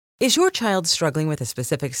Is your child struggling with a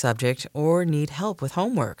specific subject or need help with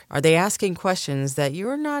homework? Are they asking questions that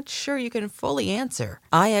you're not sure you can fully answer?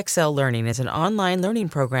 IXL Learning is an online learning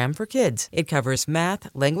program for kids. It covers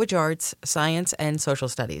math, language arts, science, and social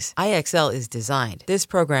studies. IXL is designed. This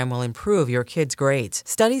program will improve your kids' grades.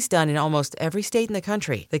 Studies done in almost every state in the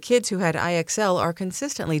country. The kids who had IXL are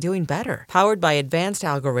consistently doing better. Powered by advanced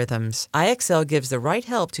algorithms, IXL gives the right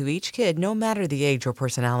help to each kid no matter the age or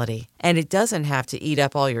personality. And it doesn't have to eat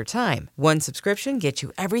up all your time. One subscription gets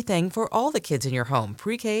you everything for all the kids in your home,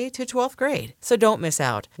 pre-K to 12th grade. So don't miss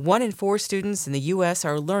out. 1 in 4 students in the U.S.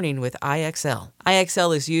 are learning with IXL.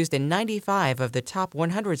 IXL is used in 95 of the top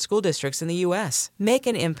 100 school districts in the U.S. Make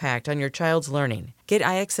an impact on your child's learning. Get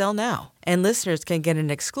IXL now. And listeners can get an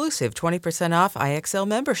exclusive 20% off IXL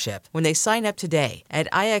membership when they sign up today at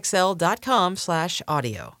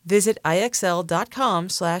IXL.com/audio. Visit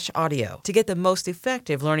IXL.com/audio to get the most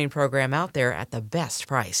effective learning program out there at the best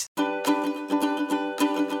price.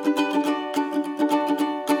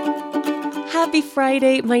 Happy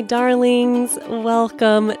Friday, my darlings.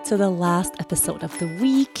 Welcome to the last episode of the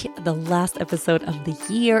week, the last episode of the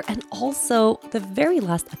year, and also the very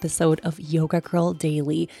last episode of Yoga Girl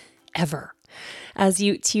Daily ever. As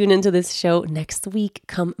you tune into this show next week,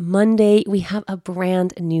 come Monday, we have a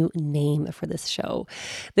brand new name for this show.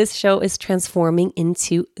 This show is transforming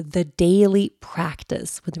into The Daily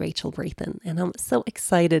Practice with Rachel Brathen, and I'm so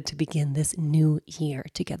excited to begin this new year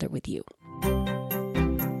together with you.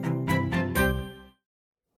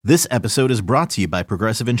 This episode is brought to you by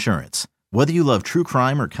Progressive Insurance. Whether you love true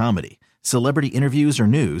crime or comedy, celebrity interviews or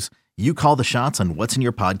news, you call the shots on what's in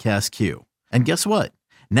your podcast queue. And guess what?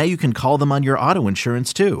 Now you can call them on your auto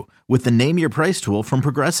insurance too with the Name Your Price tool from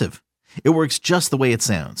Progressive. It works just the way it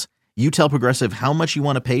sounds. You tell Progressive how much you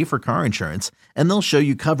want to pay for car insurance, and they'll show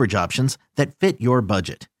you coverage options that fit your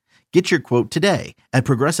budget. Get your quote today at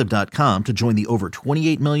Progressive.com to join the over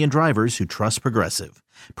 28 million drivers who trust Progressive.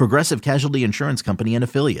 Progressive Casualty Insurance Company and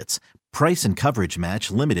Affiliates. Price and coverage match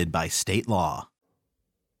limited by state law.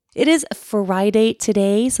 It is Friday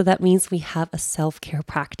today, so that means we have a self-care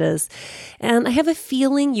practice. And I have a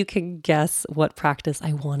feeling you can guess what practice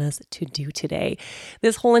I want us to do today.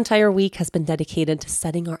 This whole entire week has been dedicated to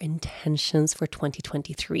setting our intentions for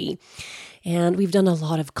 2023. And we've done a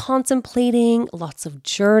lot of contemplating, lots of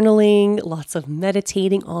journaling, lots of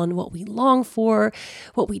meditating on what we long for,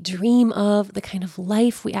 what we dream of, the kind of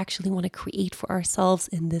life we actually want to create for ourselves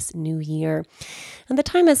in this new year. And the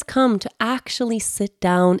time has come to actually sit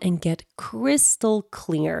down and get crystal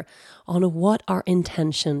clear on what our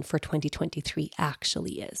intention for 2023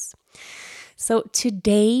 actually is. So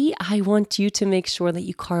today, I want you to make sure that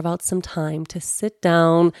you carve out some time to sit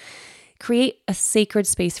down, create a sacred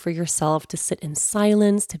space for yourself to sit in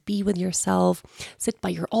silence, to be with yourself. Sit by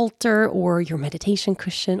your altar or your meditation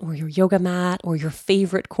cushion or your yoga mat or your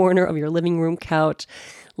favorite corner of your living room couch.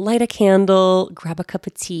 Light a candle, grab a cup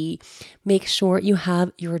of tea. Make sure you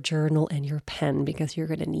have your journal and your pen because you're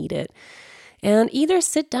going to need it. And either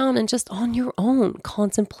sit down and just on your own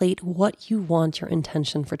contemplate what you want your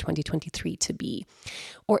intention for 2023 to be.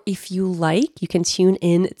 Or if you like, you can tune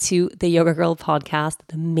in to the Yoga Girl podcast,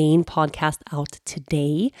 the main podcast out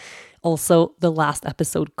today. Also, the last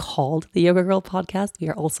episode called the Yoga Girl podcast. We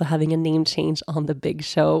are also having a name change on the big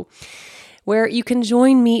show, where you can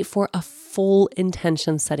join me for a full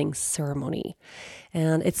intention setting ceremony.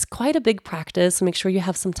 And it's quite a big practice, so make sure you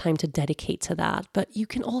have some time to dedicate to that. But you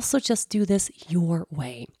can also just do this your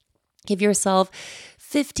way. Give yourself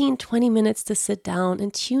 15, 20 minutes to sit down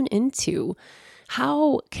and tune into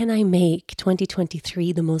how can I make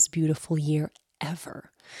 2023 the most beautiful year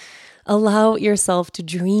ever? Allow yourself to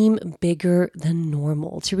dream bigger than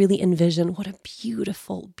normal, to really envision what a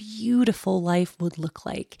beautiful, beautiful life would look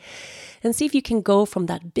like. And see if you can go from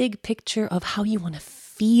that big picture of how you want to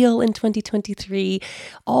feel in 2023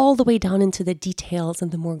 all the way down into the details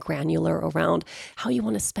and the more granular around how you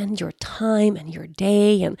want to spend your time and your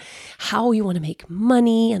day and how you want to make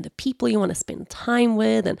money and the people you want to spend time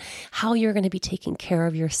with and how you're going to be taking care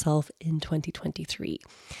of yourself in 2023.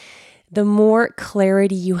 The more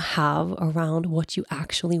clarity you have around what you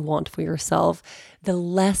actually want for yourself, the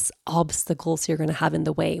less obstacles you're going to have in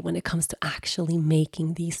the way when it comes to actually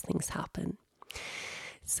making these things happen.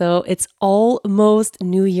 So it's almost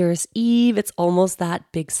New Year's Eve. It's almost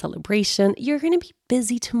that big celebration. You're going to be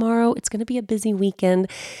busy tomorrow. It's going to be a busy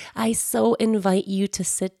weekend. I so invite you to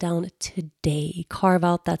sit down today, carve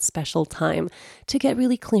out that special time to get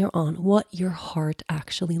really clear on what your heart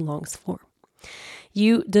actually longs for.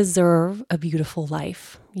 You deserve a beautiful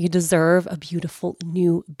life. You deserve a beautiful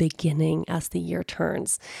new beginning as the year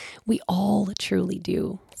turns. We all truly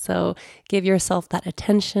do. So give yourself that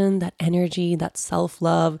attention, that energy, that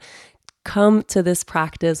self-love. Come to this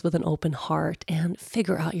practice with an open heart and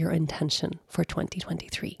figure out your intention for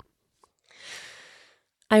 2023.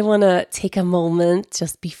 I want to take a moment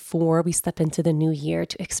just before we step into the new year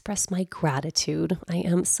to express my gratitude. I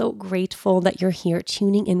am so grateful that you're here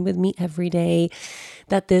tuning in with me every day,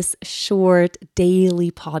 that this short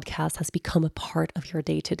daily podcast has become a part of your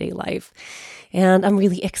day-to-day life. And I'm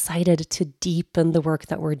really excited to deepen the work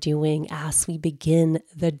that we're doing as we begin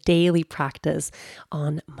the daily practice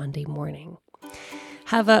on Monday morning.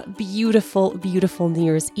 Have a beautiful, beautiful New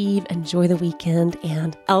Year's Eve. Enjoy the weekend,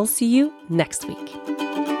 and I'll see you next week.